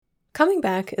Coming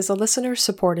Back is a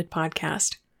listener-supported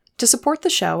podcast. To support the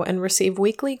show and receive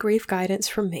weekly grief guidance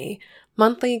from me,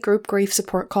 monthly group grief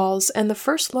support calls, and the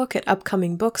first look at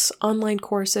upcoming books, online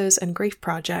courses, and grief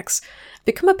projects,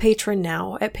 become a patron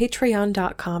now at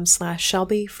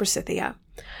patreon.com/ShelbyForsythia.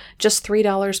 Just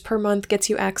 $3 per month gets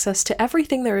you access to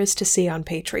everything there is to see on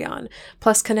Patreon,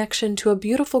 plus connection to a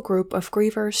beautiful group of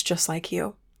grievers just like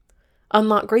you.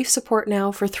 Unlock grief support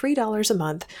now for $3 a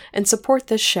month and support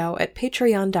this show at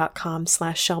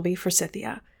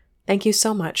patreon.com/ShelbyForsythia. Thank you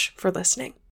so much for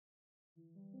listening.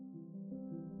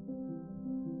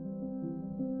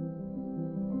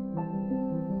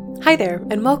 Hi there,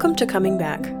 and welcome to Coming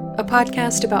Back, a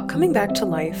podcast about coming back to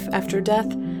life after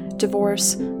death,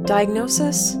 divorce,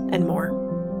 diagnosis, and more.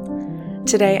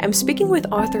 Today, I'm speaking with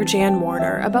author Jan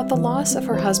Warner about the loss of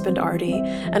her husband Artie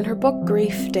and her book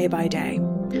Grief Day by Day.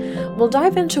 We'll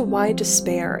dive into why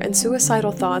despair and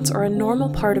suicidal thoughts are a normal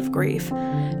part of grief,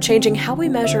 changing how we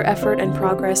measure effort and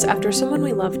progress after someone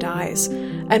we love dies,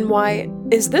 and why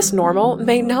 "is this normal"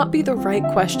 may not be the right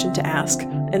question to ask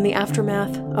in the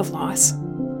aftermath of loss.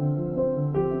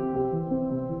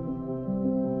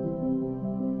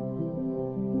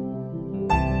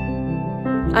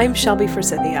 I'm Shelby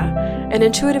Forsythia, an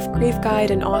intuitive grief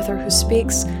guide and author who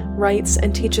speaks, writes,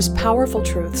 and teaches powerful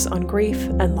truths on grief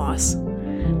and loss.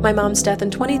 My mom's death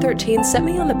in 2013 set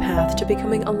me on the path to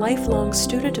becoming a lifelong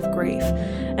student of grief,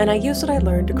 and I use what I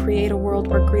learned to create a world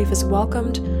where grief is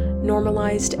welcomed,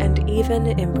 normalized, and even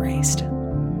embraced.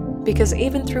 Because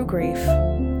even through grief,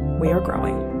 we are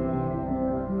growing.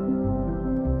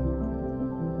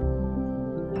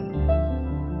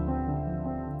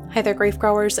 Hi there, grief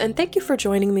growers, and thank you for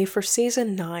joining me for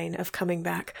Season 9 of Coming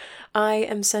Back. I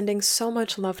am sending so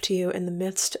much love to you in the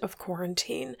midst of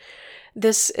quarantine.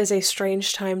 This is a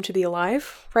strange time to be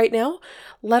alive right now,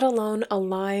 let alone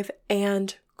alive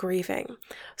and grieving.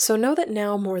 So know that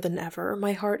now more than ever,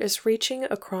 my heart is reaching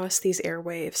across these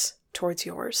airwaves towards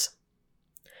yours.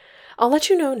 I'll let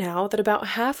you know now that about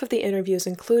half of the interviews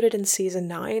included in Season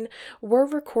 9 were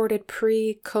recorded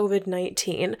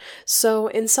pre-COVID-19, so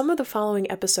in some of the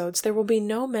following episodes there will be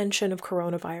no mention of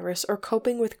coronavirus or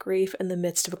coping with grief in the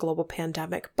midst of a global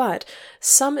pandemic, but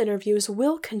some interviews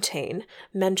will contain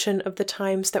mention of the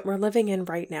times that we're living in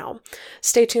right now.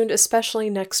 Stay tuned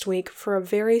especially next week for a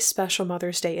very special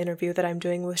Mother's Day interview that I'm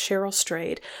doing with Cheryl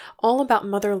Strayed, all about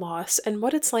mother loss and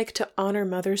what it's like to honor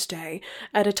Mother's Day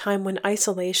at a time when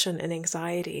isolation and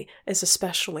anxiety is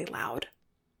especially loud.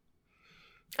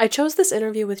 I chose this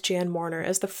interview with Jan Warner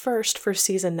as the first for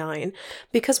Season 9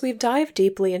 because we've dived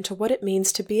deeply into what it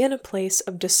means to be in a place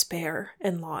of despair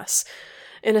and loss.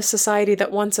 In a society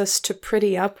that wants us to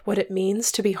pretty up what it means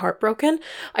to be heartbroken,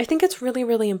 I think it's really,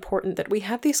 really important that we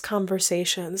have these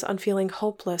conversations on feeling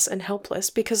hopeless and helpless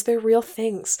because they're real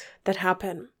things that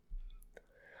happen.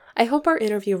 I hope our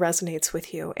interview resonates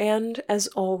with you, and as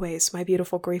always, my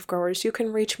beautiful grief growers, you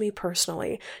can reach me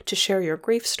personally to share your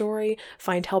grief story,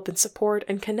 find help and support,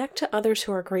 and connect to others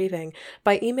who are grieving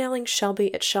by emailing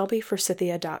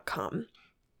shelby@shelbyforsythia.com.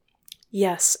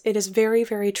 Yes, it is very,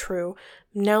 very true,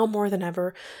 now more than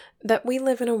ever, that we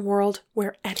live in a world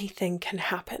where anything can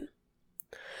happen.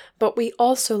 But we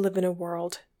also live in a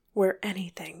world where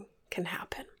anything can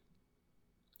happen.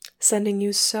 Sending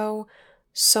you so,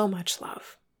 so much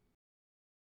love.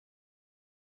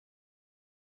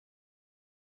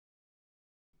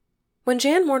 When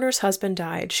Jan Warner's husband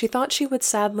died, she thought she would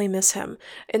sadly miss him.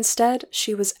 Instead,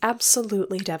 she was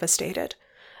absolutely devastated.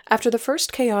 After the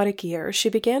first chaotic year, she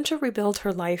began to rebuild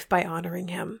her life by honoring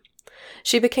him.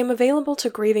 She became available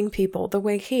to grieving people the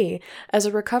way he, as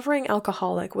a recovering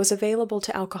alcoholic, was available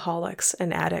to alcoholics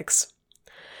and addicts.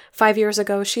 5 years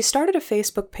ago, she started a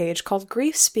Facebook page called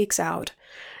Grief Speaks Out.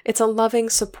 It's a loving,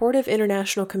 supportive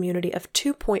international community of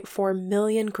 2.4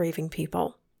 million grieving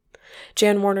people.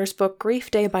 Jan Warner's book, Grief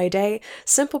Day by Day,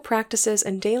 Simple Practices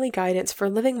and Daily Guidance for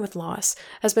Living with Loss,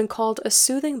 has been called a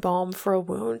soothing balm for a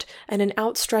wound and an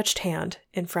outstretched hand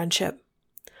in friendship.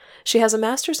 She has a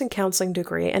master's in counseling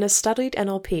degree and has studied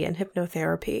NLP and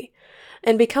hypnotherapy.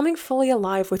 In becoming fully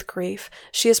alive with grief,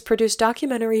 she has produced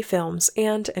documentary films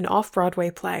and an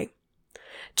off-Broadway play.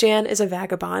 Jan is a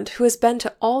vagabond who has been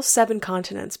to all 7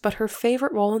 continents, but her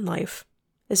favorite role in life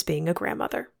is being a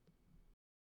grandmother.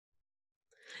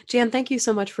 Jan, thank you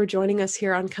so much for joining us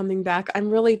here on Coming Back.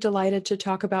 I'm really delighted to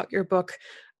talk about your book,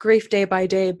 Grief Day by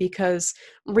Day, because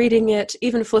reading it,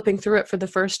 even flipping through it for the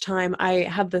first time, I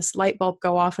had this light bulb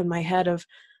go off in my head of,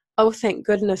 oh, thank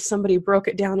goodness somebody broke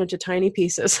it down into tiny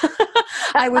pieces.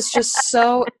 I was just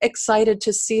so excited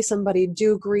to see somebody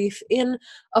do grief in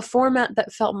a format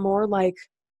that felt more like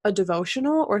a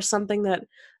devotional or something that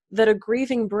that a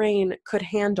grieving brain could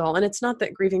handle. And it's not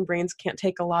that grieving brains can't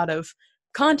take a lot of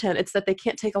content, it's that they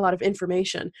can't take a lot of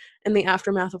information in the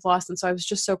aftermath of loss. And so I was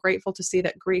just so grateful to see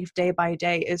that grief day by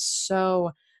day is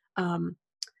so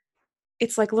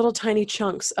it's like little tiny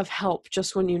chunks of help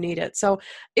just when you need it. So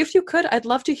if you could, I'd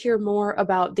love to hear more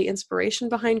about the inspiration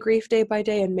behind Grief Day by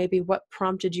Day and maybe what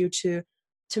prompted you to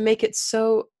make it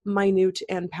so minute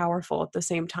and powerful at the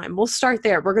same time. We'll start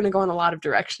there. We're going to go in a lot of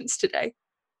directions today.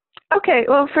 Okay.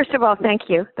 Well, first of all, thank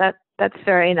you. That's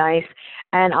very nice.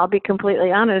 And I'll be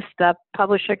completely honest, the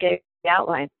publisher gave the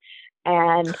outline.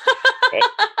 And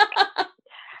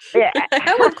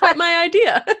that was quite my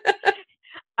idea.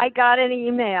 I got an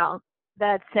email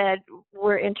that said,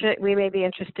 we may be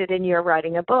interested in your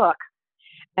writing a book.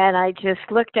 And I just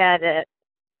looked at it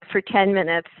for 10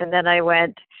 minutes and then I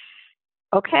went,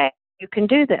 okay, you can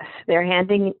do this. They're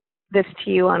handing this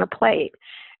to you on a plate.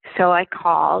 So I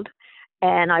called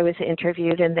and I was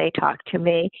interviewed and they talked to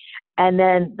me. And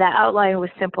then the outline was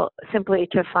simply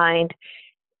to find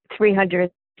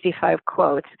 365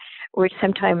 quotes, which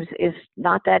sometimes is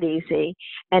not that easy,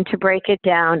 and to break it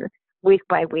down week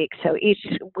by week. So each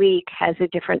week has a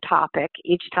different topic.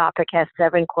 Each topic has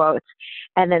 7 quotes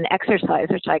and an exercise,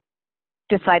 which I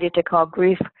decided to call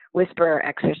Grief Whisperer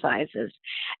exercises.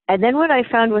 And then what I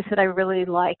found was that I really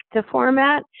liked the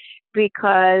format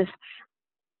because,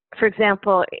 for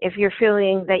example, if you're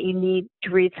feeling that you need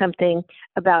to read something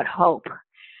about hope,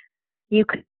 you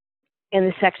could, in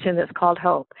the section that's called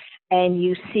Hope, and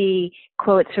you see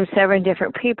quotes from 7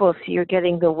 different people, so you're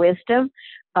getting the wisdom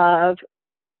of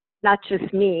not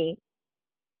just me.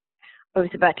 I was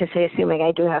about to say, assuming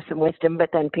I do have some wisdom, but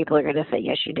then people are going to say,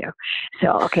 yes, you do.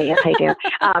 So, okay, yes, I do.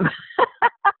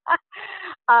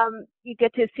 You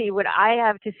get to see what I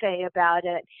have to say about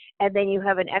it, and then you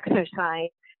have an exercise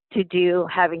to do,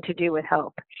 having to do with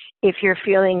hope. If you're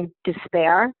feeling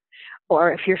despair,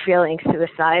 or if you're feeling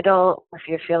suicidal, or if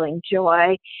you're feeling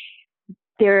joy,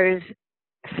 there's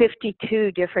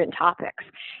 52 different topics.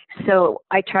 So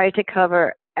I tried to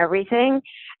cover everything.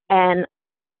 And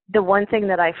the one thing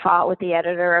that I fought with the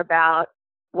editor about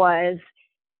was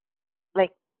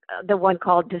like the one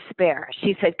called despair.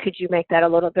 She said, could you make that a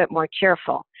little bit more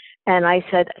cheerful? And I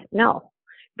said, no,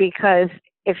 because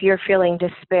if you're feeling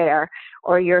despair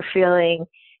or you're feeling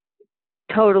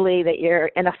totally that you're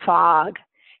in a fog,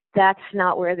 that's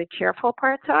not where the cheerful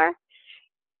parts are.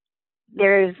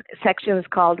 There's sections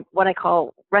called what I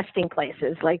call resting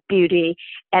places, like beauty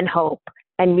and hope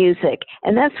and music.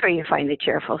 And that's where you find the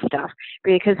cheerful stuff,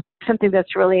 because something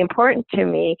that's really important to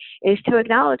me is to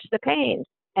acknowledge the pain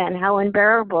and how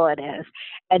unbearable it is,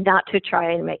 and not to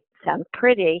try and make it sound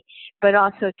pretty, but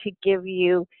also to give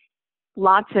you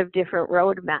lots of different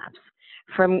roadmaps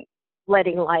from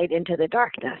letting light into the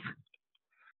darkness.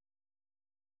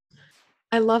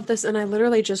 I love this. And I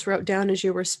literally just wrote down as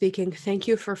you were speaking, thank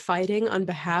you for fighting on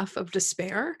behalf of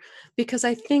despair, because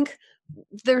I think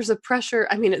there's a pressure,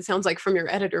 I mean, it sounds like from your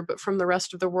editor, but from the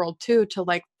rest of the world too, to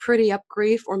like pretty up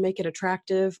grief or make it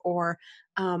attractive or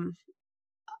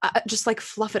just like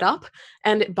fluff it up.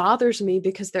 And it bothers me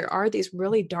because there are these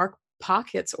really dark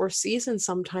pockets or seasons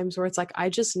sometimes where it's like, I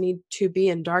just need to be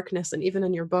in darkness. And even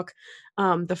in your book,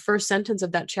 the first sentence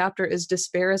of that chapter is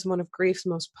despair is one of grief's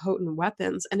most potent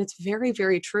weapons. And it's very,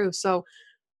 very true. So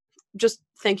just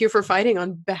thank you for fighting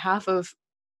on behalf of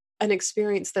an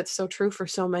experience that's so true for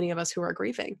so many of us who are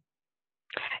grieving.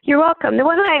 You're welcome. The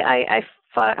one I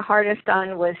fought hardest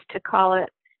on was to call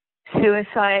it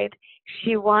suicide.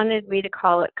 She wanted me to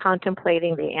call it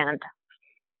contemplating the end.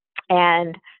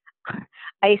 And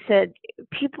I said,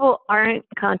 people aren't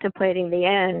contemplating the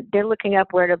end. They're looking up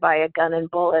where to buy a gun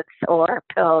and bullets or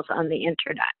pills on the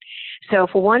internet. So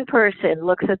if one person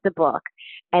looks at the book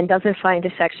and doesn't find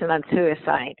a section on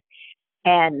suicide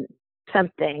and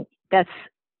something, that's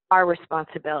our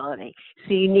responsibility.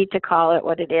 So you need to call it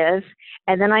what it is.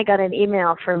 And then I got an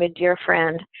email from a dear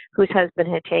friend whose husband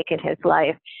had taken his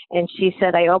life. And she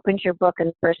said, I opened your book and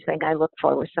the first thing I looked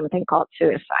for was something called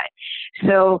suicide.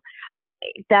 So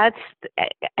that's,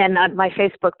 and on my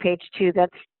Facebook page too,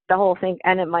 that's the whole thing.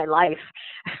 And in my life,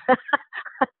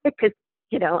 because,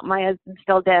 you know, my husband's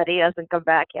still dead. He hasn't come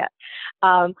back yet.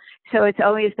 So it's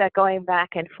always that going back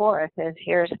and forth is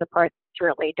here's the part that's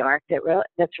really dark,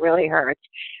 that's really hurts.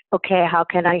 Okay, how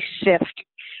can I shift?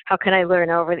 How can I learn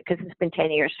over, because it's been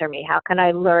 10 years for me, how can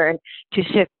I learn to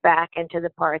shift back into the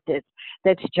part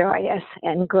that's joyous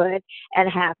and good and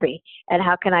happy? And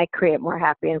how can I create more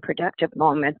happy and productive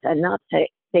moments and not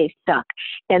stay stuck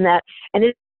in that? And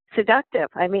it's seductive.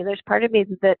 I mean, there's part of me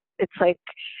that it's like,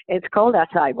 it's cold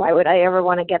outside. Why would I ever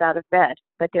want to get out of bed?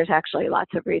 But there's actually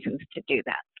lots of reasons to do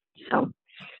that. So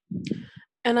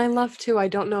And I love too, I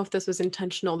don't know if this was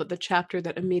intentional, that the chapter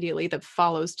that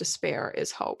follows despair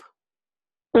is hope.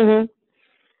 Hmm.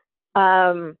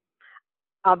 Um,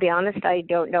 I'll be honest, I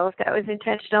don't know if that was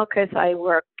intentional because I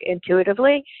work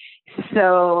intuitively.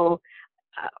 So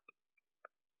uh,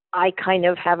 I kind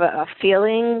of have a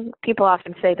feeling. People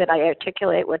often say that I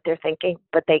articulate what they're thinking,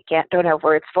 but they don't have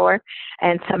words for.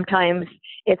 And sometimes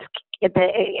it's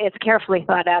it's carefully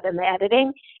thought out in the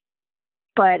editing.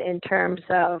 But in terms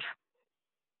of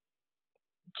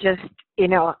just,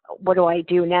 what do I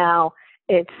do now?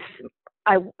 It's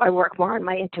I work more on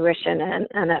my intuition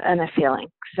and a feeling.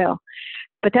 So,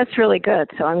 but that's really good.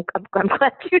 So I'm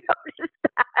glad you noticed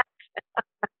that.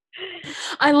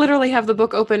 I literally have the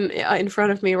book open in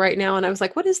front of me right now, and I was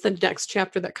like, what is the next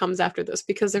chapter that comes after this?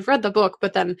 Because I've read the book,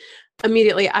 but then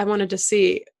immediately I wanted to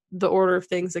see the order of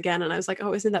things again, and I was like,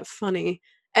 oh, isn't that funny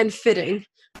and fitting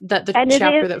that the And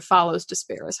chapter that follows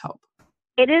despair is hope?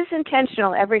 it is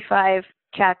intentional. Every 5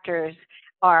 chapters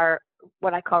are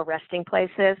what I call resting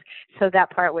places. So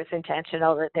that part was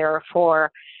intentional, that there are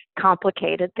 4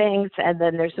 complicated things, and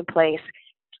then there's a place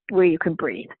where you can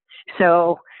breathe.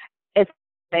 So it's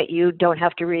that you don't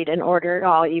have to read in order at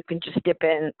all. You can just dip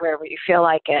in wherever you feel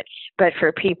like it. But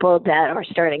for people that are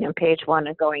starting on page 1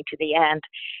 and going to the end,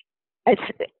 it's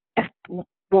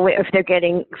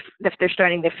if they're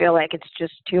starting to feel like it's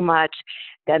just too much,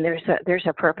 then there's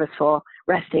a purposeful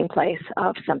resting place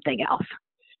of something else.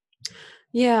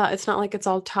 Yeah, it's not like it's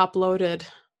all top loaded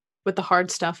with the hard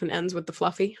stuff and ends with the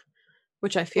fluffy,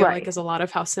 which I feel like Right. is a lot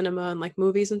of how cinema and like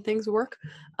movies and things work.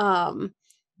 Um,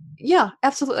 yeah,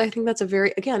 absolutely. I think that's a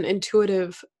very, again,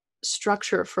 intuitive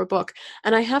structure for a book.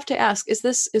 And I have to ask,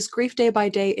 is Grief Day by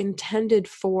Day intended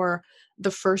for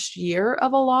the first year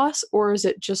of a loss, or is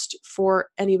it just for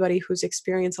anybody who's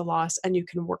experienced a loss and you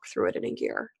can work through it in a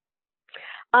year?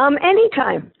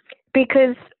 Anytime,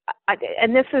 because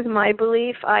and this is my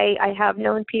belief. I have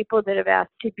known people that have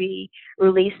asked to be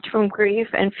released from grief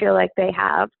and feel like they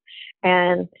have,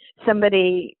 and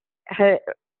somebody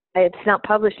it's not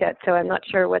published yet, so I'm not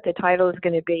sure what the title is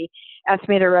going to be, asked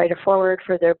me to write a foreword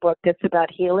for their book that's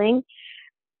about healing.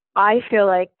 I feel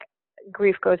like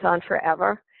grief goes on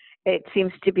forever. It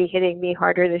seems to be hitting me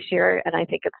harder this year, and I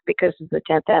think it's because of the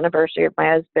 10th anniversary of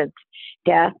my husband's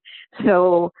death.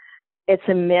 So it's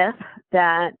a myth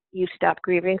that you stop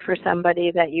grieving for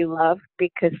somebody that you love,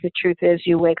 because the truth is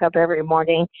you wake up every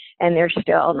morning and they're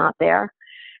still not there.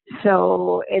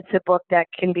 So it's a book that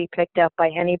can be picked up by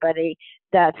anybody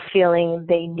that's feeling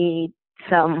they need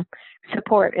some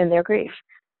support in their grief.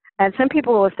 And some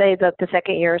people will say that the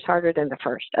second year is harder than the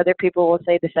first. Other people will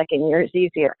say the second year is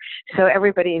easier. So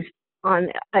everybody's on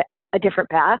a different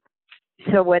path.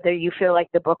 So whether you feel like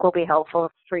the book will be helpful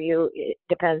for you, it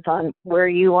depends on where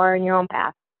you are in your own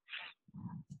path.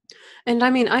 And I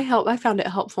mean, I found it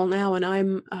helpful now, and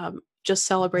I'm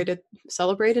just honored.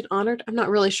 I'm not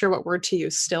really sure what word to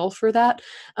use still for that.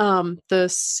 The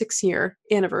 6 year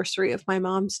anniversary of my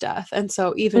mom's death. And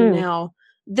so even Mm. now,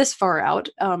 this far out,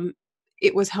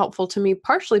 it was helpful to me,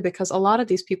 partially because a lot of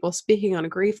these people speaking on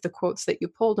grief, the quotes that you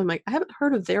pulled, I'm like, I haven't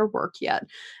heard of their work yet.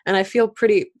 And I feel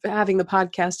pretty, having the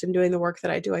podcast and doing the work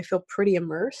that I do, I feel pretty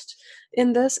immersed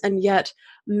in this. And yet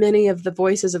many of the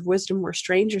voices of wisdom were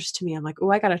strangers to me. I'm like,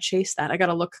 oh, I got to chase that. I got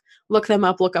to look them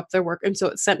up, look up their work. And so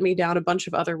it sent me down a bunch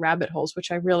of other rabbit holes, which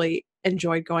I really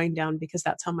enjoyed going down because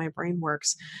that's how my brain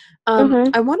works. Mm-hmm.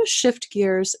 I want to shift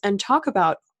gears and talk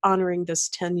about honoring this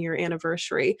 10-year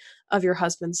anniversary of your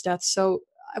husband's death. So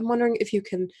I'm wondering if you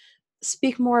can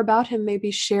speak more about him,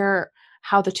 maybe share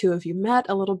how the two of you met,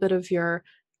 a little bit of your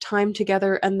time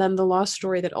together, and then the lost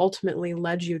story that ultimately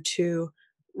led you to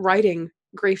writing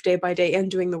Grief Day by Day and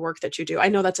doing the work that you do. I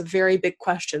know that's a very big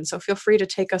question, so feel free to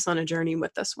take us on a journey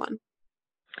with this one.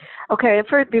 Okay,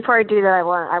 before I do that, I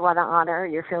want to honor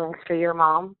your feelings for your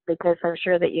mom, because I'm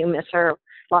sure that you miss her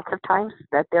lots of times.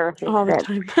 That there are things All the that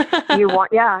time. you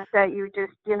want, yeah, that you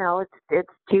just, it's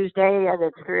Tuesday and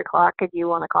it's 3 o'clock and you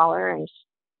want to call her and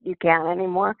you can't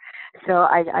anymore. So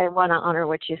I want to honor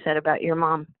what you said about your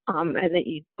mom, and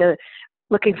that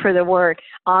looking for the word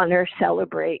honor,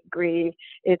 celebrate, grieve.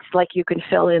 It's like you can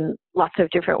fill in lots of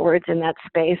different words in that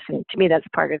space, and to me that's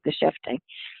part of the shifting.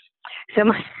 So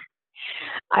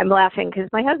I'm laughing because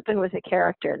my husband was a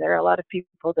character. There are a lot of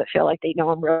people that feel like they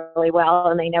know him really well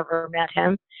and they never met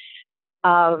him.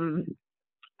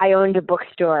 I owned a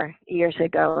bookstore years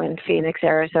ago in Phoenix,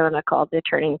 Arizona called The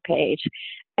Turning Page,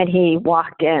 and he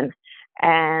walked in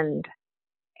and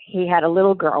he had a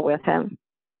little girl with him.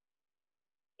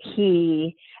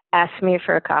 He asked me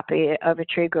for a copy of A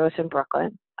Tree Grows in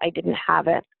Brooklyn. I didn't have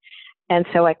it. And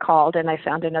so I called and I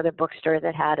found another bookstore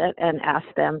that had it and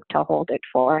asked them to hold it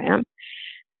for him.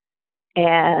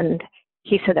 And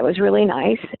he said that was really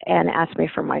nice and asked me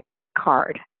for my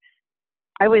card.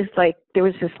 I was like, there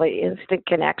was this like instant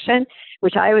connection,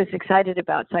 which I was excited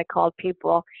about. So I called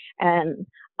people and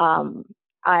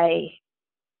I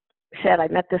said, I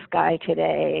met this guy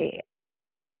today.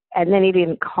 And then he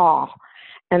didn't call.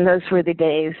 And those were the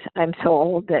days, I'm so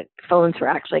old, that phones were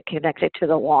actually connected to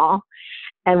the wall.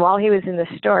 And while he was in the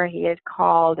store, he had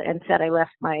called and said, I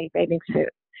left my bathing suit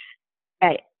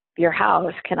at your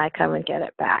house. Can I come and get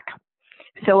it back?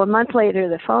 So a month later,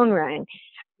 the phone rang,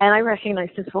 and I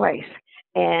recognized his voice.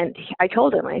 And I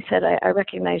told him, I said, I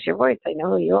recognize your voice. I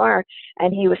know who you are.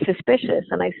 And he was suspicious.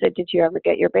 And I said, did you ever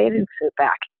get your bathing suit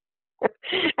back?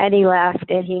 And he laughed,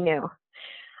 and he knew.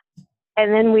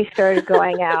 And then we started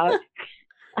going out.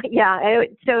 Yeah,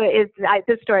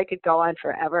 this story could go on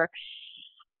forever.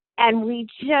 And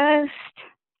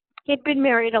he'd been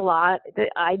married a lot.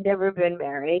 I'd never been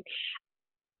married.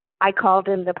 I called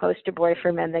him the poster boy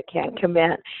for men that can't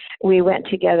commit. We went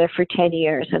together for 10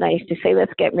 years, and I used to say,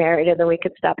 let's get married, and then we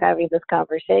could stop having this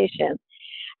conversation.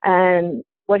 And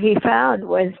what he found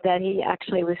was that he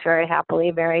actually was very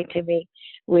happily married to me.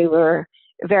 We were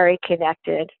very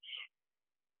connected.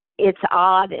 It's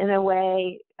odd in a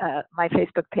way. My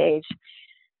Facebook page,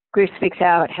 Grief Speaks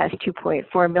Out, has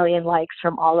 2.4 million likes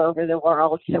from all over the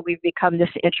world. So we've become this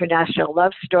international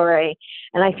love story.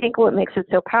 And I think what makes it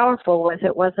so powerful was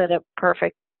it wasn't a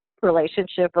perfect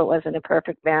relationship. It wasn't a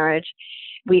perfect marriage.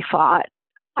 We fought.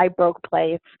 I broke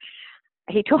plates.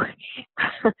 He told,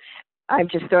 I'm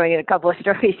just throwing in a couple of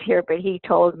stories here, but he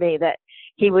told me that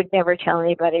he would never tell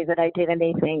anybody that I did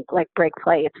anything like break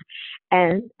plates.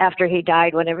 And after he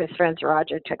died, one of his friends,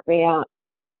 Roger, took me out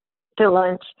to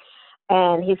lunch.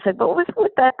 And he said, but what was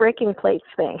with that breaking plates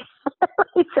thing?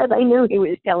 He said, I knew he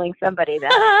was telling somebody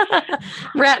that.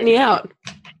 Ratting you out.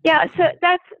 Yeah, so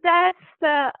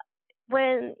that's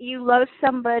when you love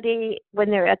somebody when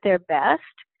they're at their best,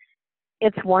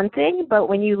 it's one thing. But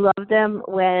when you love them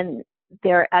when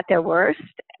they're at their worst,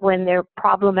 when they're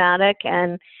problematic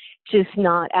and just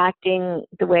not acting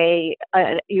the way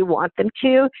you want them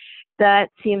to, that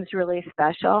seems really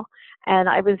special. And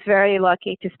I was very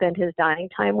lucky to spend his dying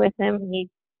time with him. He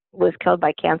was killed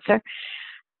by cancer.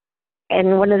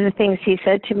 And one of the things he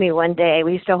said to me one day,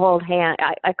 we used to hold hands.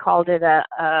 I called it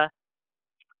a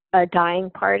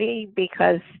dying party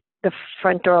because the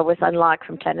front door was unlocked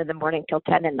from 10 in the morning till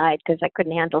 10 at night because I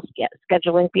couldn't handle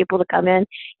scheduling people to come in.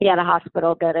 He had a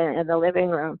hospital bed in the living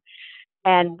room.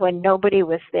 And when nobody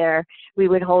was there, we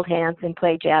would hold hands and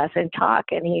play jazz and talk.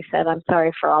 And he said, I'm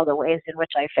sorry for all the ways in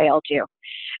which I failed you.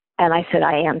 And I said,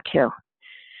 I am too.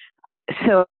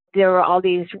 So there were all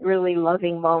these really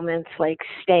loving moments, like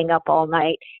staying up all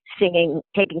night, singing,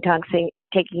 taking turns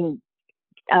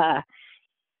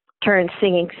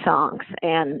singing songs.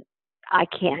 And I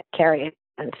can't carry it.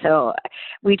 And so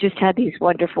we just had these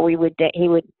wonderful, we would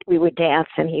dance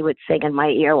and he would sing in my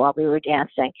ear while we were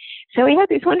dancing. So we had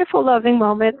these wonderful loving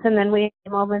moments, and then we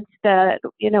had moments that,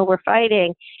 we're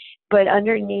fighting, but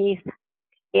underneath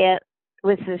it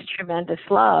was this tremendous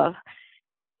love.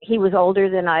 He was older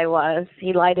than I was.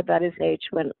 He lied about his age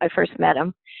when I first met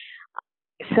him.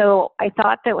 So I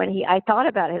thought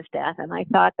about his death, and I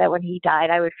thought that when he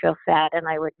died, I would feel sad and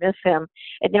I would miss him.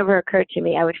 It never occurred to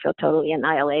me I would feel totally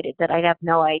annihilated, that I'd have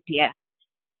no idea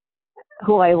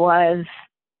who I was.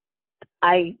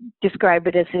 I describe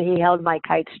it as that he held my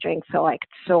kite string so I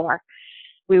could soar.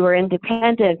 We were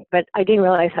independent, but I didn't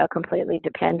realize how completely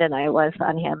dependent I was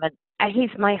on him. And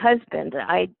he's my husband.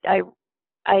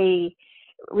 I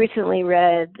recently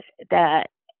read that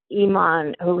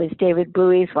Iman, who was David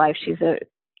Bowie's wife, she's an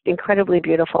incredibly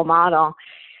beautiful model,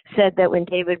 said that when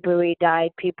David Bowie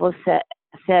died, people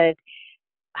said,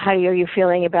 how are you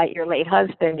feeling about your late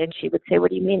husband? And she would say, what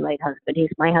do you mean late husband? He's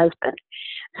my husband.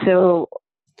 So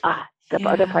the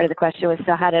other part of the question was,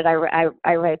 so how did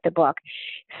I write the book?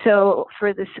 So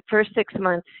for the first 6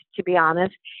 months, to be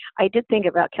honest, I did think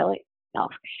about killing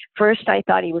myself. First, I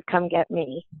thought he would come get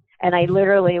me. And I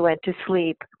literally went to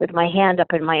sleep with my hand up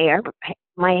in the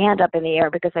air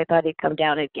because I thought he'd come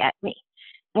down and get me.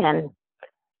 And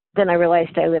then I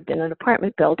realized I lived in an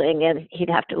apartment building and he'd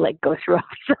have to go through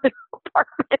all the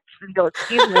apartments and go,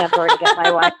 excuse me, I'm going to get my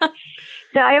wife.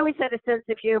 So I always had a sense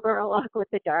of humor along with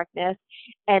the darkness.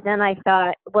 And then I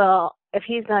thought, well, if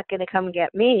he's not going to come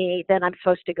get me, then I'm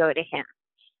supposed to go to him.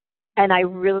 And I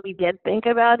really did think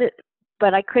about it,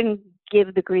 but I couldn't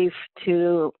give the grief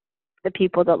to the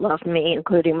people that loved me,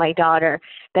 including my daughter.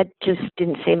 That just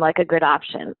didn't seem like a good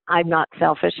option. I'm not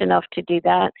selfish enough to do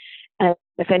that. And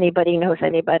if anybody knows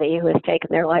anybody who has taken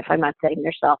their life, I'm not saying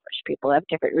they're selfish. People have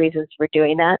different reasons for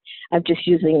doing that. I'm just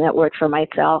using that word for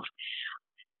myself.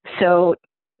 So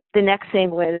the next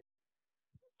thing was,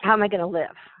 how am I going to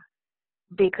live?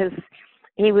 Because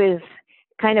he was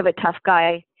kind of a tough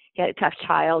guy. He had a tough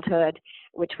childhood,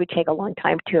 which would take a long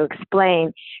time to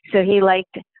explain. So he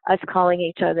liked us calling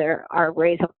each other our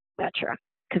raison d'etre,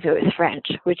 because it was French,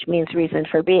 which means reason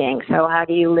for being. So how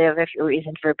do you live if your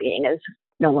reason for being is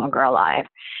no longer alive?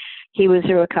 He was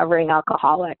a recovering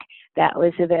alcoholic that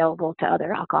was available to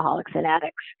other alcoholics and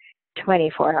addicts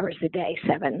 24 hours a day,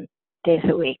 7 days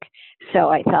a week. So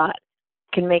I thought,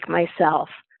 I can make myself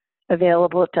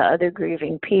available to other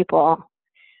grieving people,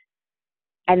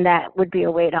 and that would be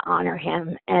a way to honor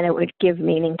him, and it would give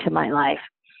meaning to my life.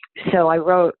 So I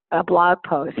wrote a blog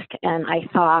post, and I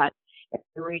thought, if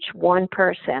I reach one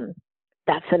person,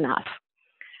 that's enough.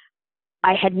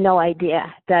 I had no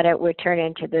idea that it would turn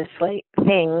into this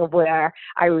thing where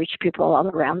I reach people all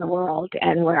around the world,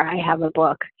 and where I have a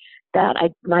book that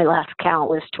my last count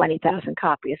was 20,000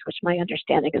 copies, which my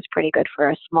understanding is pretty good for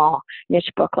a small niche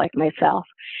book like myself.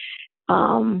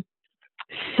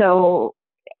 So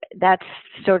that's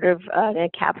sort of an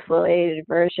encapsulated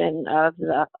version of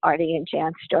the Artie and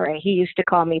Jan story. He used to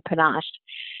call me Panache,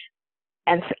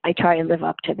 and I try and live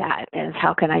up to that. As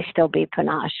how can I still be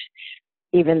Panache,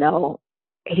 even though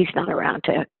he's not around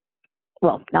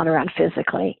not around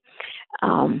physically,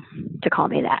 to call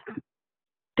me that.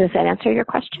 Does that answer your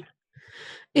question?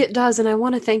 It does. And I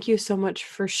want to thank you so much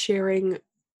for sharing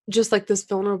just like this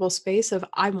vulnerable space of,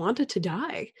 I wanted to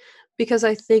die, because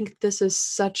I think this is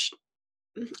such,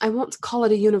 I won't call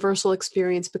it a universal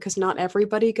experience because not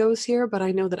everybody goes here, but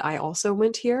I know that I also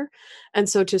went here. And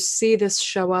so to see this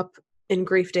show up in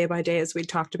Grief Day by Day, as we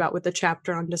talked about with the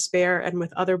chapter on despair and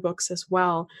with other books as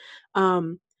well.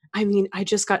 I mean, I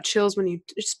just got chills when you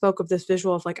spoke of this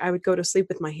visual of like, I would go to sleep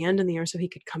with my hand in the air so he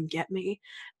could come get me.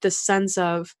 The sense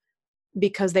of,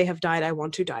 because they have died, I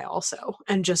want to die also.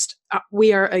 And just,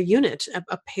 we are a unit,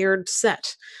 a paired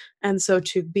set. And so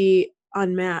to be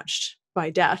unmatched by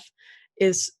death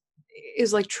is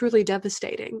like truly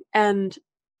devastating. And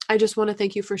I just want to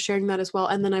thank you for sharing that as well.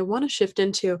 And then I want to shift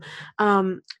into,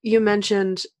 you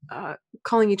mentioned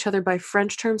calling each other by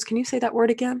French terms. Can you say that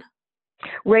word again?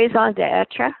 Raison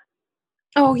d'etre.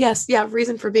 Oh, yes. Yeah.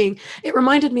 Reason for Being. It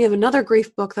reminded me of another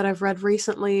grief book that I've read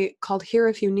recently called Here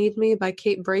If You Need Me by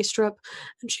Kate Braestrup.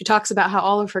 And she talks about how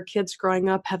all of her kids growing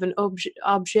up have an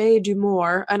objet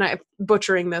d'humour. And I'm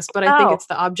butchering this, but I think it's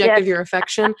the object of your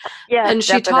affection. Yes, and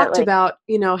she definitely talked about,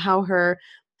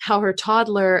 how her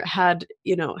toddler had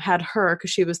her,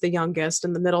 because she was the youngest,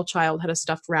 and the middle child had a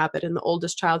stuffed rabbit, and the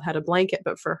oldest child had a blanket.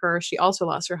 But for her, she also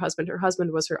lost her husband. Her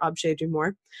husband was her objet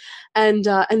d'humour. And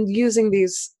using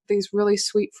these really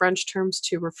sweet French terms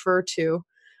to refer to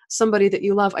somebody that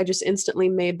you love, I just instantly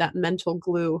made that mental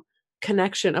glue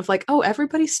connection of like, oh,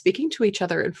 everybody's speaking to each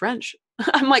other in French.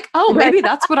 I'm like, oh, maybe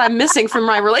that's what I'm missing from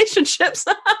my relationships.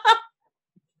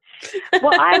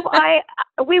 Well,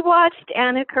 we watched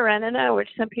Anna Karenina, which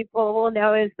some people will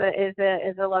know is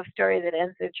a love story that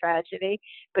ends in tragedy,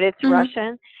 but it's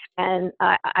Russian. And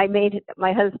I made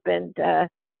my husband,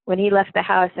 when he left the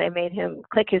house, I made him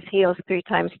click his heels 3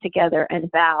 times together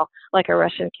and bow like a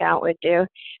Russian count would do.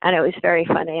 And it was very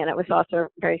funny, and it was also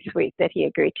very sweet that he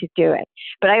agreed to do it.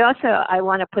 But I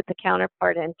want to put the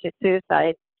counterpart into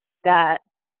suicide, that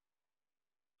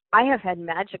I have had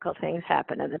magical things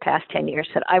happen in the past 10 years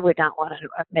that I would not want to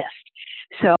have missed.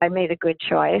 So I made a good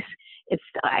choice.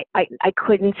 I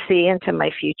couldn't see into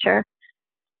my future.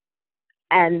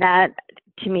 And that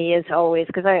to me is always,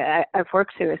 because I've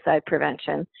worked suicide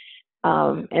prevention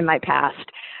in my past.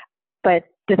 But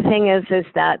the thing is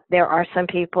that there are some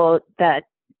people that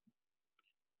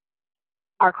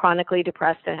are chronically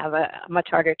depressed and have a much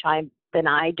harder time than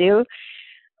I do.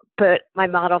 But my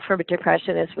model for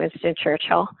depression is Winston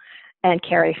Churchill and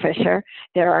Carrie Fisher.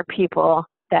 There are people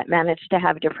that manage to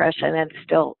have depression and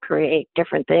still create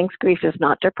different things. Grief is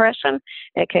not depression.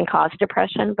 It can cause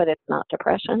depression, but it's not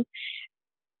depression.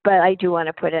 But I do want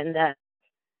to put in that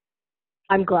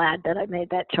I'm glad that I made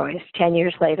that choice. 10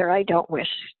 years later, I don't wish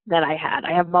that I had.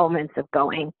 I have moments of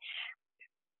going,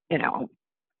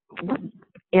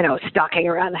 stalking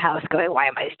around the house going, why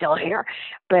am I still here?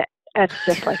 But that's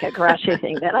just like a Grouchy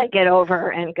thing that I get over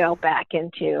and go back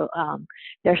into.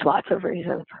 There's lots of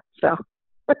reasons. So.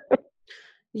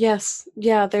 Yes.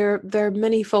 Yeah, they're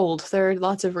manyfold. There are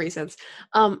lots of reasons.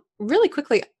 Really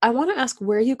quickly, I want to ask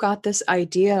where you got this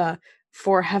idea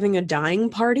for having a dying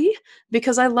party,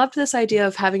 because I loved this idea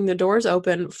of having the doors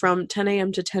open from 10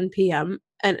 a.m. to 10 p.m.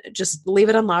 and just leave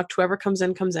it unlocked. Whoever comes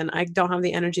in, comes in. I don't have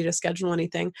the energy to schedule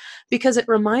anything, because it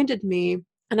reminded me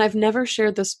and I've never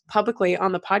shared this publicly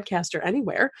on the podcast or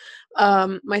anywhere.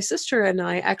 My sister and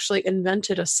I actually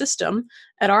invented a system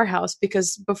at our house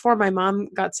because before my mom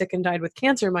got sick and died with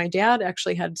cancer, my dad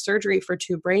actually had surgery for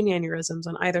 2 brain aneurysms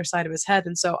on either side of his head.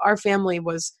 And so our family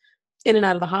was in and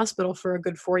out of the hospital for a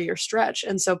good 4-year stretch.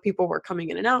 And so people were coming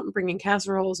in and out and bringing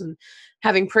casseroles and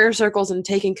having prayer circles and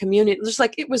taking communion. Just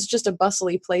like it was just a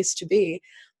bustly place to be.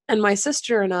 And my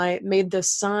sister and I made this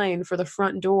sign for the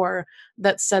front door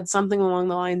that said something along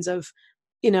the lines of,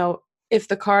 you know, if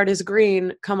the card is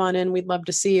green, come on in. We'd love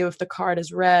to see you. If the card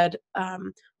is red,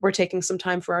 we're taking some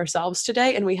time for ourselves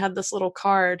today. And we had this little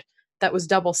card that was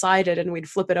double-sided, and we'd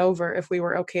flip it over if we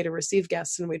were okay to receive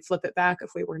guests, and we'd flip it back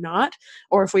if we were not,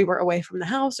 or if we were away from the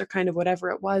house, or kind of whatever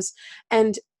it was.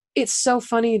 And it's so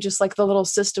funny, just like the little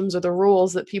systems or the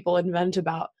rules that people invent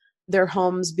about their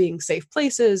homes being safe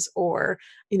places, or,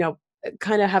 you know,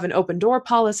 kind of have an open door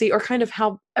policy, or kind of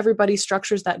how everybody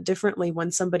structures that differently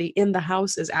when somebody in the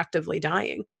house is actively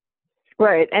dying.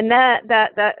 Right. And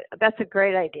that's a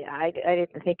great idea. I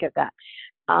didn't think of that.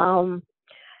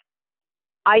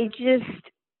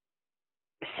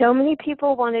 So many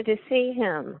people wanted to see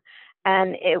him,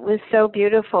 and it was so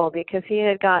beautiful because he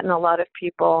had gotten a lot of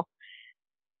people.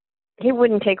 He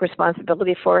wouldn't take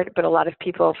responsibility for it, but a lot of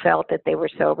people felt that they were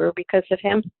sober because of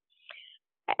him.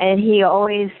 And he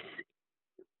always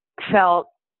felt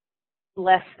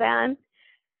less than.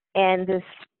 And this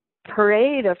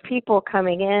parade of people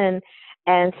coming in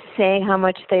and saying how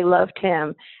much they loved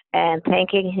him and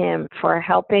thanking him for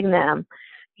helping them.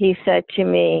 He said to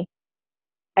me,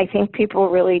 I think people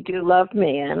really do love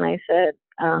me. And I said,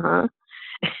 uh-huh.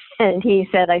 And he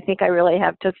said, I think I really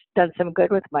have just done some good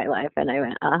with my life. And I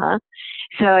went, uh-huh.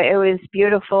 So it was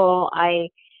beautiful.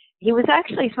 He was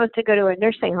actually supposed to go to a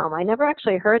nursing home. I never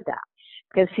actually heard that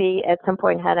because he at some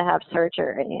point had to have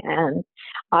surgery. And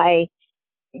I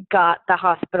got the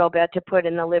hospital bed to put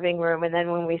in the living room. And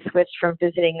then when we switched from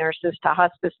visiting nurses to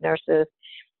hospice nurses,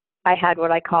 I had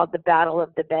what I called the battle of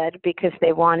the bed, because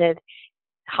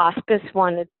hospice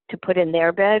wanted to put in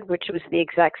their bed, which was the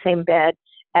exact same bed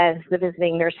as the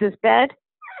visiting nurse's bed.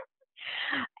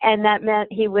 And that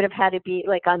meant he would have had to be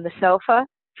like on the sofa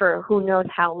for who knows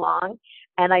how long.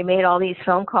 And I made all these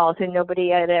phone calls and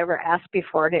nobody had ever asked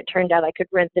before. And it turned out I could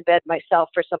rent the bed myself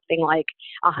for something like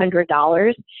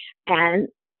 $100. And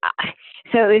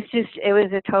so it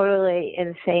was a totally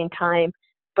insane time.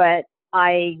 But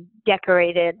I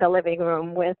decorated the living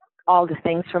room with all the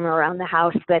things from around the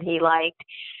house that he liked.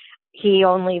 He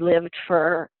only lived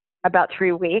for about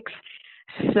 3 weeks.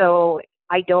 So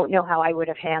I don't know how I would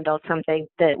have handled something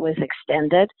that was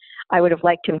extended. I would have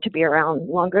liked him to be around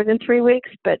longer than 3 weeks,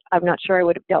 but I'm not sure I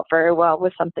would have dealt very well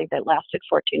with something that lasted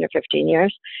 14 or 15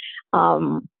 years.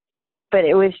 But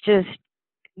it was just,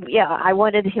 I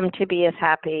wanted him to be as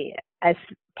happy as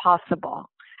possible.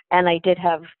 And I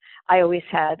always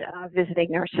had visiting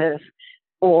nurses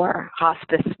or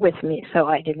hospice with me, so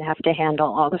I didn't have to handle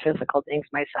all the physical things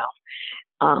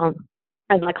myself.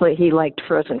 And luckily he liked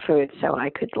frozen food, so I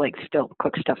could still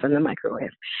cook stuff in the microwave.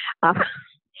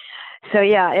 So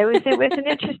yeah, it was an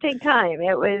interesting time.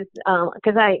 It was,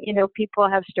 cause people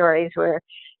have stories where,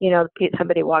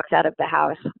 somebody walks out of the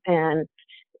house and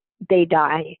they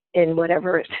die in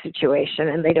whatever situation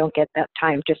and they don't get that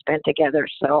time to spend together.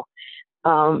 So,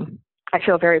 I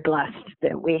feel very blessed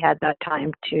that we had that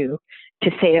time to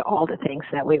say all the things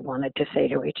that we wanted to say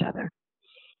to each other.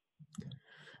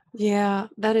 Yeah,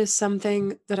 that is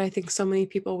something that I think so many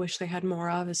people wish they had more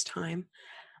of, is time.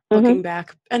 Looking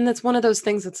back. And that's one of those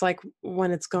things that's like,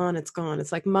 when it's gone, it's gone.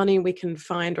 It's like money we can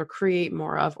find or create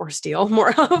more of or steal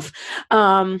more of.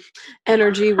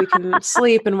 Energy we can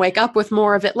sleep and wake up with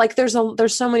more of it. Like there's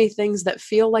so many things that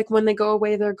feel like when they go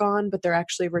away, they're gone, but they're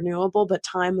actually renewable. But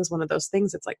time is one of those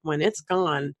things. It's like when it's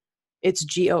gone, it's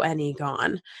GONE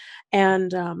gone.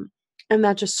 And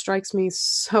that just strikes me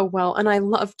so well. And I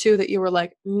love too that you were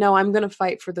like, no, I'm going to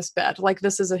fight for this bed. Like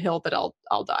this is a hill that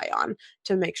I'll die on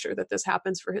to make sure that this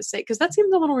happens for his sake. Cause that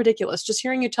seems a little ridiculous. Just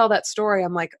hearing you tell that story,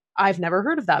 I'm like, I've never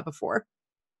heard of that before.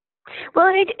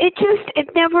 Well, it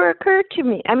never occurred to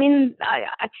me. I mean,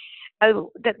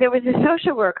 there was a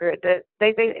social worker that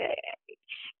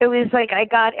it was like, I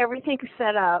got everything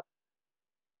set up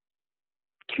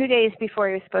 2 days before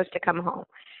he was supposed to come home.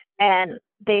 And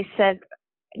they said,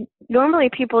 normally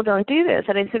people don't do this.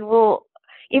 And I said, well,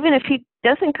 even if he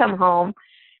doesn't come home,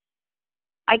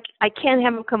 I can't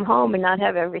have him come home and not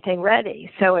have everything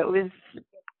ready. So it was,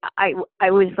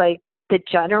 I was like the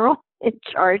general in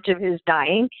charge of his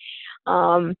dying.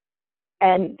 And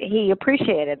he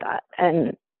appreciated that.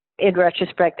 And in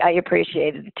retrospect, I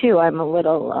appreciated it too. I'm a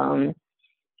little,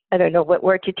 I don't know what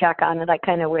word to tack on, and I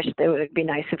kind of wish that it would be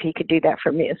nice if he could do that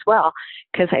for me as well,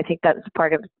 because I think that's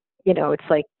part of, it's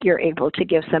like you're able to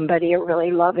give somebody a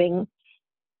really loving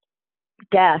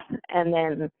death, and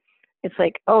then it's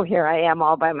like, oh, here I am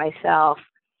all by myself.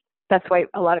 That's why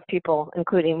a lot of people,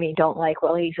 including me, don't like,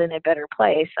 well, he's in a better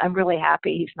place. I'm really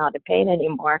happy he's not in pain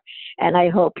anymore, and I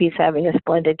hope he's having a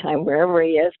splendid time wherever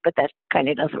he is, but that kind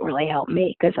of doesn't really help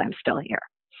me because I'm still here.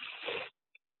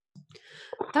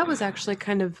 That was actually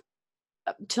kind of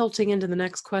tilting into the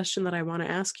next question that I want to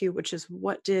ask you, which is,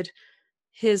 what did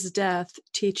his death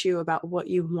teach you about what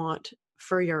you want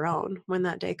for your own when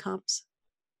that day comes?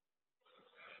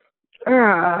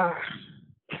 That's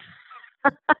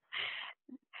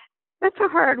a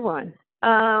hard one.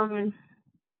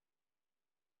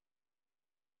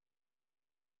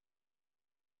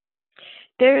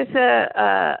 There's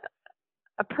a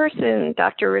person,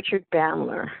 Dr. Richard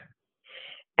Bandler,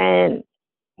 and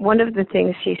one of the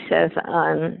things he says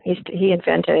he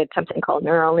invented something called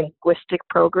neurolinguistic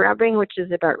programming, which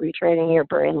is about retraining your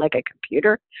brain like a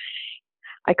computer.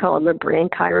 I call him a brain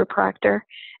chiropractor.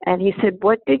 And he said,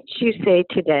 what did you say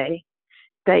today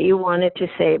that you wanted to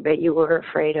say, but you were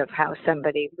afraid of how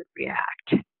somebody would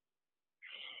react?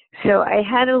 So I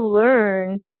had to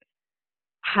learn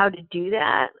how to do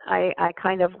that. I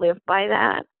kind of live by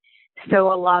that.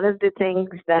 So a lot of the things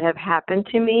that have happened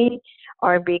to me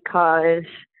are because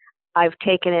I've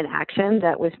taken an action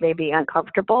that was maybe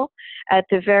uncomfortable. At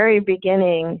the very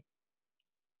beginning,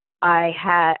 I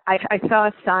saw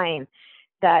a sign,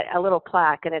 a little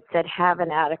plaque, and it said, have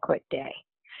an adequate day.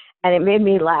 And it made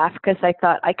me laugh because I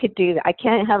thought I could do that. I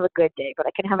can't have a good day, but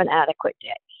I can have an adequate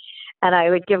day. And I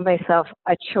would give myself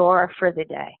a chore for the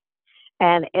day.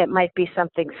 And it might be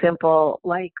something simple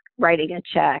like writing a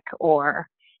check or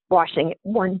washing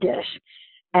one dish.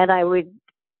 And I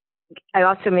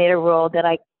also made a rule that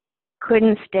I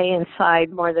couldn't stay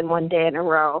inside more than one day in a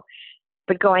row,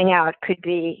 but going out could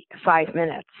be 5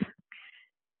 minutes.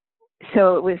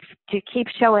 So it was to keep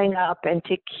showing up and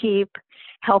to keep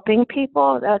helping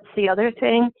people. That's the other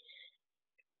thing.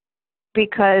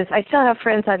 Because I still have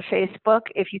friends on Facebook.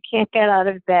 If you can't get out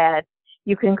of bed,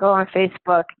 you can go on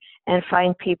Facebook and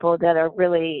find people that are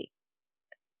really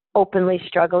openly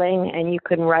struggling, and you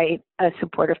can write a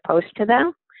supportive post to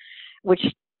them, which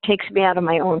takes me out of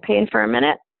my own pain for a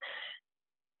minute.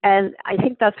 And I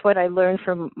think that's what I learned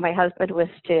from my husband, was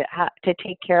to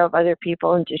take care of other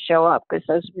people and to show up, because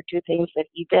those were two things that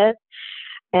he did.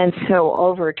 And so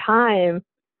over time,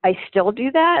 I still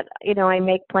do that. I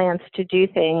make plans to do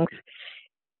things.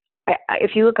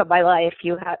 If you look at my life,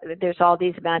 there's all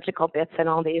these magical bits and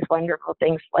all these wonderful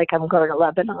things. Like I'm going to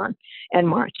Lebanon in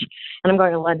March, and I'm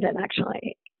going to London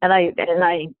actually. And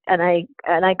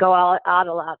I go out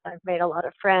a lot. I've made a lot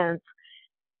of friends.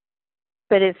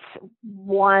 But it's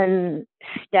one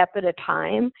step at a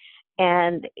time.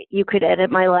 And you could edit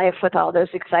my life with all those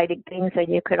exciting things, and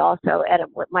you could also edit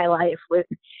my life with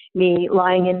me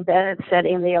lying in bed,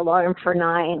 setting the alarm for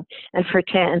 9 and for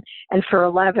 10 and for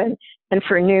 11 and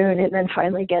for noon, and then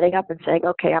finally getting up and saying,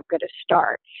 okay, I'm going to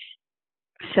start.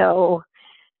 So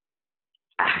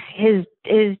his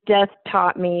death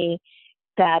taught me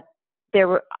that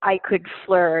I could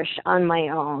flourish on my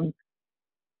own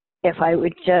if I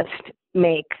would just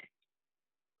make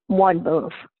one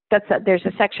move. There's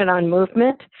a section on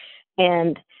movement,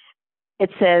 and it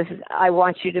says, I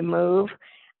want you to move.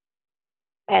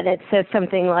 And it says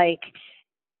something like,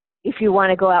 if you want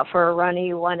to go out for a run or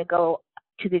you want to go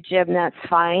to the gym, that's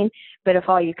fine. But if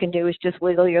all you can do is just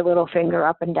wiggle your little finger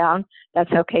up and down,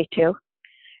 that's okay too.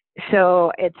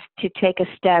 So it's to take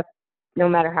a step, no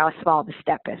matter how small the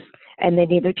step is, and then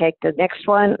either take the next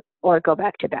one or go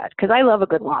back to bed. Because I love a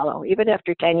good wallow. Even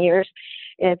after 10 years,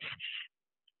 it's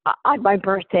on my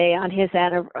birthday, on his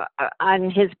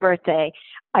birthday,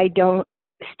 I don't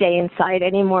stay inside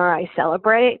anymore. I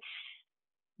celebrate,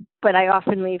 but I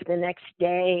often leave the next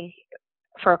day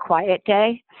for a quiet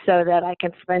day so that I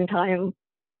can spend time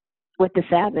with the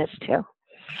sadness too.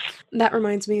 That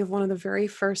reminds me of one of the very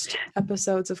first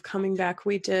episodes of Coming Back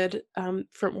we did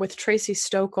with Tracy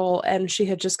Stokel, and she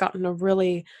had just gotten a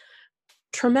really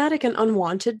traumatic and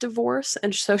unwanted divorce,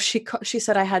 and so she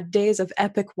said, I had days of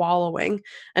epic wallowing,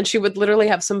 and she would literally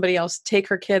have somebody else take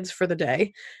her kids for the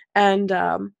day, and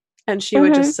she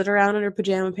would just sit around in her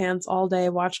pajama pants all day,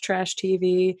 watch trash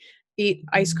TV, eat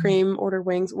ice cream, order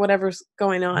wings, whatever's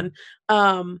going on.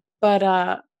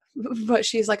 But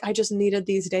she's like, I just needed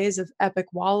these days of epic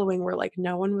wallowing where like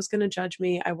no one was going to judge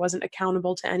me. I wasn't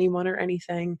accountable to anyone or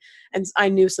anything. And I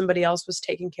knew somebody else was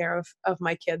taking care of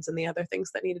my kids and the other things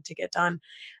that needed to get done.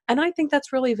 And I think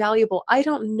that's really valuable. I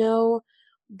don't know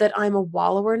that I'm a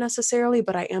wallower necessarily,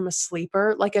 but I am a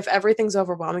sleeper. Like if everything's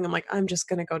overwhelming, I'm like, I'm just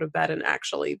going to go to bed and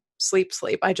actually sleep.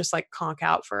 I just like conk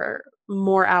out for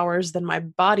more hours than my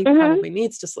body Mm-hmm. probably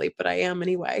needs to sleep, but I am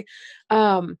anyway.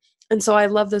 And so I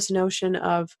love this notion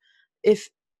of if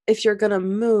you're going to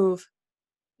move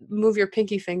your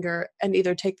pinky finger and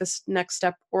either take this next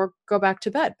step or go back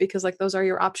to bed, because like those are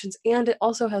your options. And it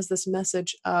also has this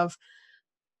message of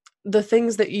the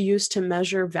things that you used to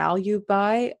measure value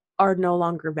by are no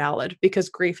longer valid because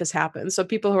grief has happened. So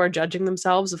people who are judging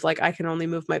themselves of like, I can only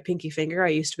move my pinky finger, I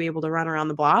used to be able to run around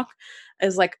the block,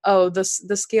 is like, oh, the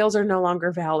scales are no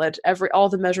longer valid. All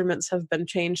the measurements have been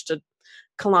changed to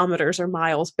kilometers or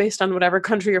miles based on whatever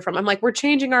country you're from. I'm like, we're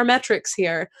changing our metrics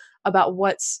here about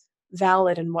what's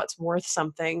valid and what's worth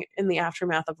something in the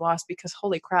aftermath of loss, because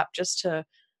holy crap, just to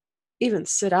even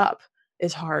sit up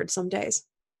is hard some days.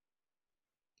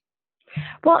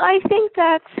 Well, I think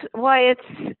that's why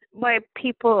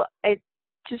it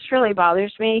just really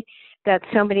bothers me that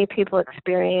so many people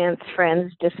experience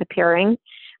friends disappearing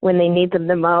when they need them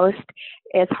the most.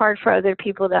 It's hard for other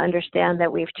people to understand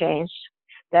that we've changed,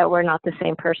 that we're not the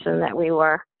same person that we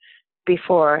were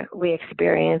before we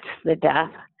experienced the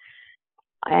death.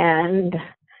 And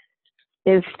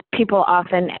is people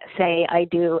often say, I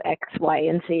do X, Y,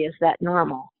 and Z. Is that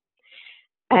normal?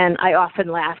 And I often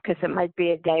laugh because it might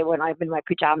be a day when I'm in my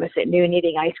pajamas at noon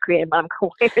eating ice cream. I'm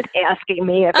asking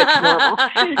me if it's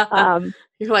normal.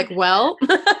 You're like, well,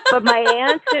 but my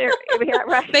answer, yeah,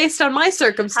 right. Based on my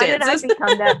circumstances. How did I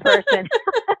become that person?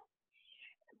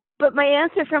 But my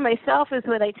answer for myself is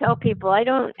what I tell people. I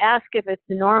don't ask if it's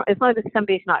normal, as long as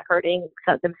somebody's not hurting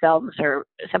themselves or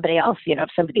somebody else. You know, if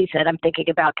somebody said, I'm thinking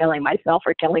about killing myself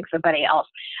or killing somebody else,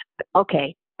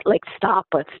 okay, like stop,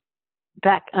 let's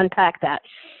unpack that.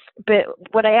 But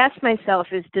what I ask myself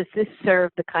is, does this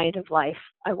serve the kind of life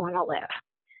I want to live?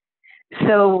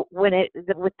 So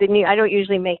I don't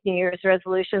usually make New Year's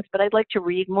resolutions, but I'd like to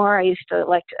read more. I used to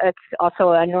it's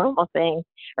also a normal thing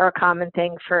or a common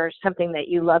thing for something that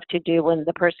you love to do when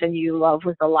the person you love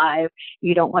was alive,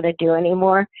 you don't want to do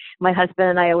anymore. My husband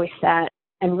and I always sat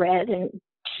and read and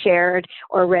shared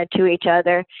or read to each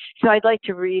other. So I'd like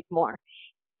to read more.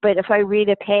 But if I read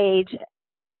a page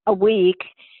a week,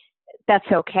 that's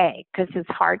okay, because it's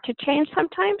hard to change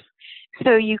sometimes.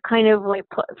 So you kind of like,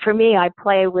 for me, I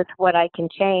play with what I can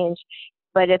change,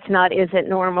 but it's not, is it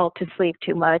normal to sleep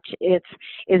too much? Is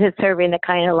it serving the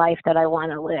kind of life that I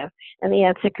want to live? And the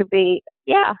answer could be,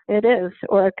 yeah, it is.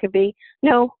 Or it could be,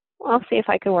 no, I'll see if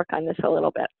I can work on this a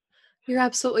little bit. You're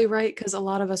absolutely right, because a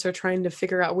lot of us are trying to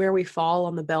figure out where we fall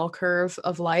on the bell curve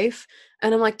of life.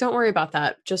 And I'm like, don't worry about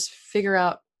that. Just figure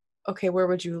out, okay, where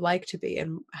would you like to be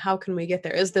and how can we get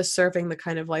there? Is this serving the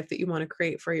kind of life that you want to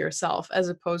create for yourself, as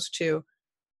opposed to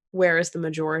where is the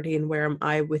majority and where am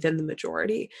I within the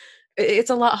majority? It's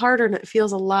a lot harder and it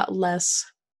feels a lot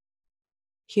less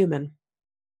human.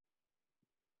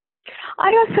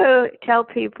 I also tell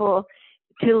people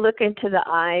to look into the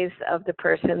eyes of the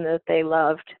person that they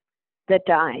loved that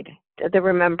died, the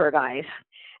remembered eyes.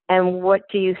 And what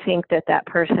do you think that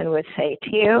person would say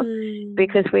to you?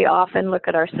 Because we often look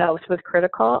at ourselves with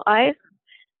critical eyes,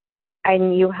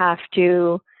 and you have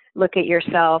to look at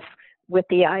yourself with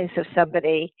the eyes of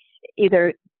somebody,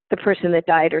 either the person that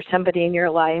died or somebody in your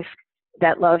life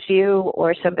that loves you,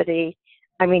 or somebody.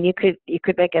 I mean, you could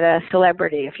make it a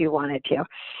celebrity if you wanted to.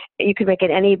 You could make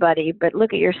it anybody, but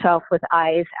look at yourself with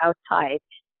eyes outside.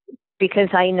 Because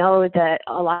I know that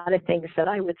a lot of things that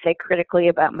I would say critically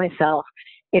about myself,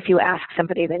 if you ask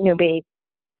somebody that knew me,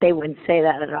 they wouldn't say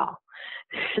that at all.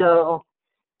 So,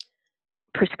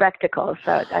 Perspecticles.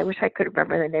 So I wish I could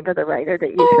remember the name of the writer that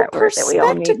used that word that we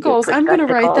all need. Perspecticles. I'm going to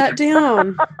write that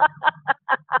down.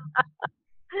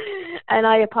 And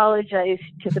I apologize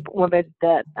to the woman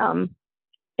that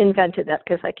invented that,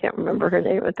 because I can't remember her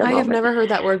name at the moment. I have never heard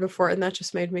that word before, and that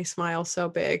just made me smile so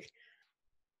big.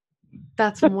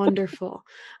 That's wonderful.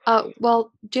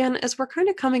 Well, Jan, as we're kind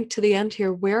of coming to the end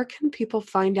here, where can people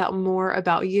find out more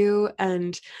about you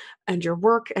and your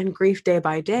work and Grief Day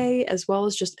by Day, as well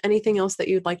as just anything else that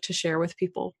you'd like to share with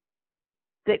people?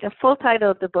 The full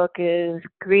title of the book is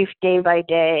Grief Day by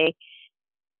Day,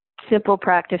 Simple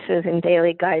Practices and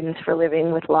Daily Guidance for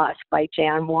Living with Loss by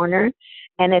Jan Warner.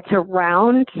 And it's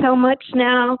around so much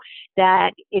now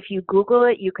that if you Google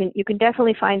it, you can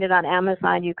definitely find it on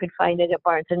Amazon. You can find it at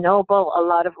Barnes & Noble. A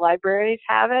lot of libraries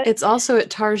have it. It's also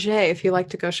at Target if you like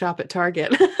to go shop at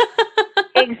Target.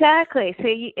 Exactly. So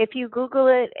if you Google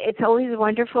it, it's always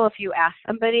wonderful if you ask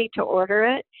somebody to order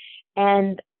it.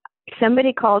 And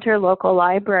somebody called her local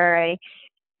library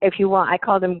if you want, I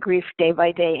call them Grief Day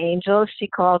by Day Angels. She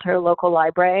called her local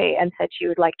library and said she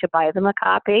would like to buy them a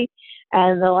copy.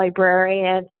 And the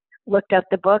librarian looked up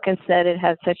the book and said it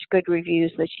had such good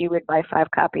reviews that she would buy 5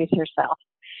 copies herself.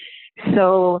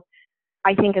 So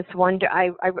I think it's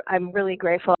I'm really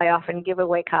grateful. I often give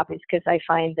away copies because I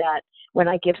find that when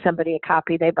I give somebody a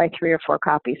copy, they buy 3 or 4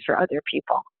 copies for other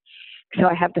people. So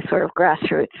I have this sort of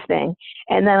grassroots thing.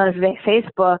 And then on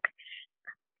Facebook,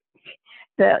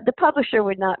 the publisher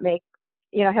would not make,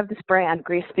 I have this brand,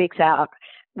 Grief Speaks Out.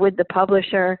 Would the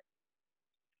publisher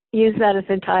use that as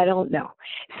entitled? No.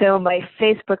 So my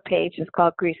Facebook page is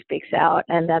called Grief Speaks Out,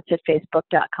 and that's at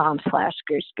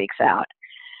facebook.com/Grief Speaks Out.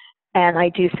 And I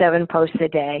do 7 posts a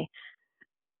day.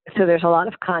 So there's a lot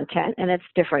of content, and it's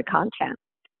different content.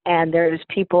 And there's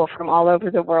people from all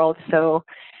over the world. So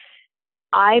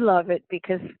I love it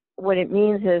because what it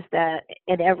means is that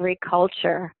in every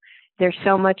culture, there's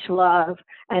so much love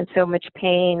and so much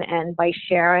pain. And by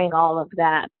sharing all of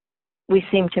that, we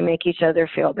seem to make each other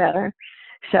feel better.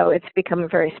 So it's become a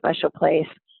very special place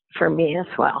for me as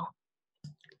well.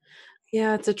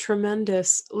 Yeah, it's a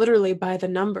tremendous, literally by the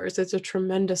numbers, it's a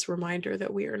tremendous reminder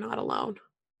that we are not alone.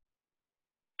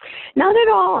 Not at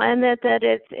all, and that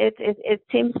it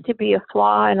seems to be a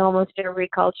flaw in almost every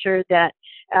culture that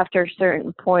after a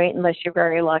certain point, unless you're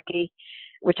very lucky,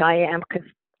 which I am, because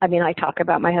I talk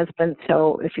about my husband,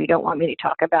 so if you don't want me to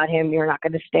talk about him, you're not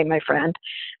going to stay my friend.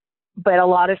 But a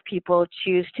lot of people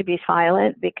choose to be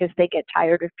silent because they get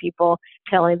tired of people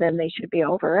telling them they should be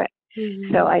over it.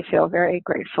 Mm-hmm. So I feel very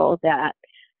grateful that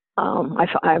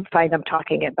I find I'm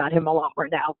talking about him a lot more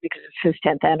now because it's his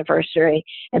 10th anniversary,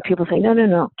 and people say,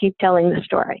 no, keep telling the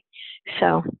story.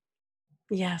 So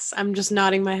yes, I'm just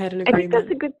nodding my head in agreement. I think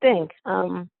that's a good thing.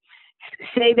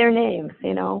 Say their names,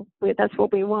 that's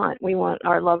what we want. We want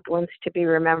our loved ones to be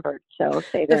remembered. So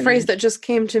say their The phrase names. that just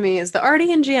came to me is the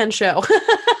Artie and Jan show.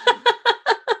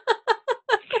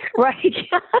 Right.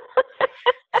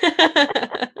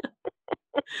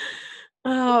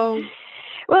 Oh.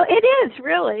 Well, it is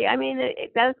really.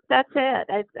 That's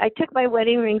it. I took my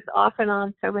wedding rings off and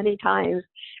on so many times,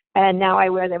 and now I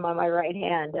wear them on my right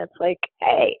hand. It's like,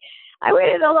 hey, I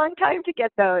waited a long time to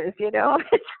get those,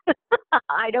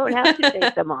 I don't have to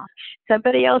take them off.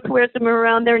 Somebody else wears them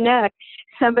around their neck.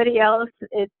 Somebody else,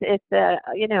 it's a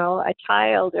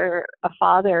child or a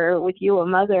father with you, a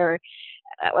mother,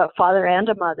 a father and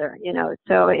a mother,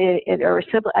 so or a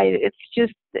sibling. It's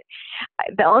just,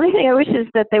 the only thing I wish is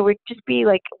that there would just be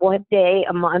like one day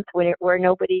a month where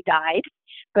nobody died,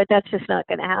 but that's just not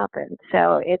going to happen.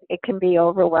 So it can be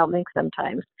overwhelming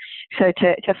sometimes. So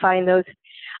to find those,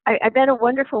 I met a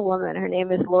wonderful woman. Her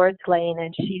name is Lord Lane,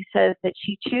 and she says that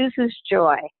she chooses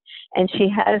joy, and she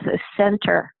has a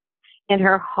center in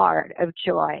her heart of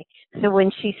joy. So when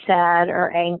she's sad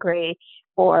or angry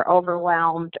or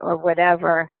overwhelmed or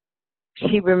whatever,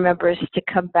 she remembers to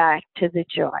come back to the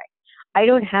joy. I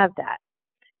don't have that,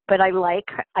 but I like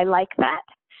that.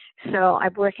 So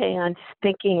I'm working on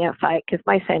thinking because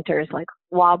my center is like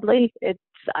wobbly. It's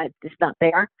not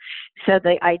there. So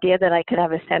the idea that I could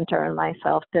have a center in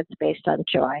myself that's based on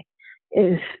joy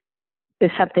is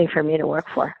something for me to work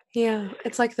for. Yeah,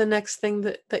 it's like the next thing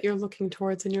that you're looking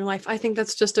towards in your life. I think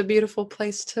that's just a beautiful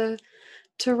place to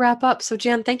wrap up. So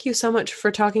Jan, thank you so much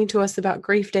for talking to us about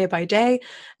Grief Day by Day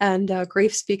and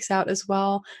Grief Speaks Out as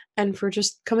well, and for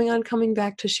just coming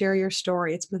back to share your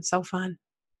story. It's been so fun.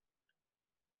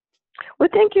 Well,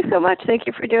 thank you so much. Thank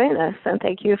you for doing this, and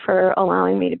thank you for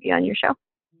allowing me to be on your show.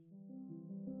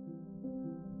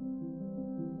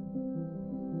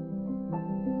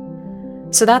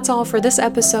 So that's all for this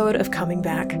episode of Coming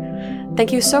Back.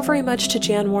 Thank you so very much to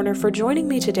Jan Warner for joining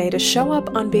me today to show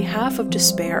up on behalf of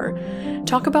despair,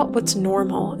 talk about what's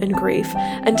normal in grief,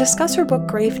 and discuss her book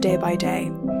Grief Day by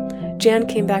Day. Jan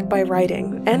came back by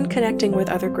writing and connecting with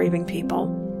other grieving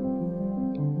people.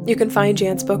 You can find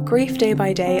Jan's book Grief Day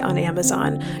by Day on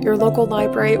Amazon, your local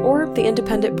library, or the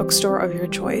independent bookstore of your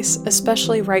choice,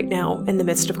 especially right now in the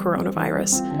midst of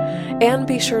coronavirus. And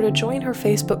be sure to join her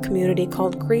Facebook community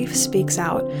called Grief Speaks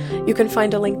Out. You can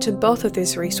find a link to both of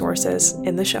these resources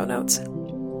in the show notes.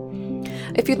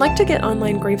 If you'd like to get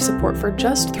online grief support for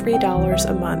just $3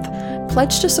 a month,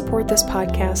 pledge to support this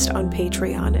podcast on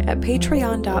Patreon at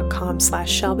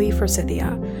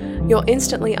patreon.com/ShelbyForsythia. You'll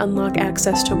instantly unlock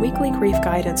access to weekly grief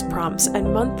guidance prompts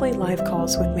and monthly live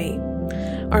calls with me.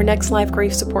 Our next live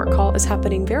grief support call is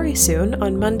happening very soon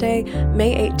on Monday,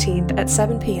 May 18th at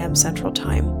 7 p.m. Central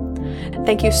Time.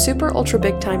 Thank you super ultra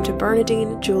big time to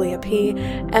Bernadine, Julia P.,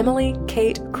 Emily,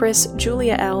 Kate, Chris,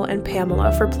 Julia L., and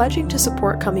Pamela for pledging to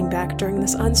support Coming Back during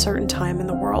this uncertain time in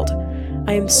the world.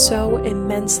 I am so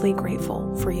immensely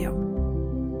grateful for you.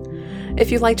 If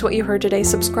you liked what you heard today,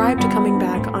 subscribe to Coming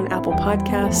Back on Apple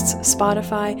Podcasts,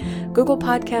 Spotify, Google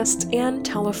Podcasts, and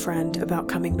tell a friend about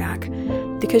Coming Back,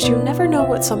 because you never know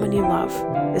what someone you love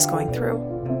is going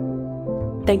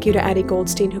through. Thank you to Addie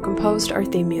Goldstein, who composed our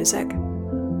theme music.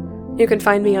 You can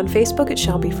find me on Facebook at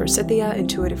Shelby Forsythia,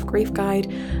 Intuitive Grief Guide,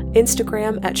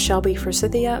 Instagram at Shelby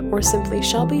Forsythia, or simply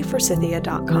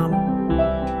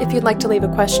shelbyforsythia.com. If you'd like to leave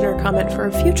a question or comment for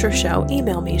a future show,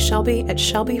 email me, Shelby at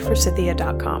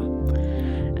shelbyforsythia.com.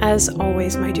 As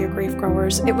always, my dear grief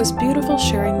growers, it was beautiful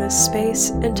sharing this space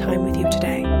and time with you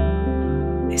today.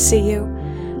 I see you,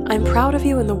 I'm proud of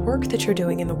you and the work that you're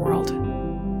doing in the world,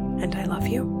 and I love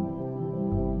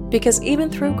you. Because even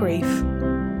through grief,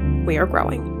 we are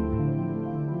growing.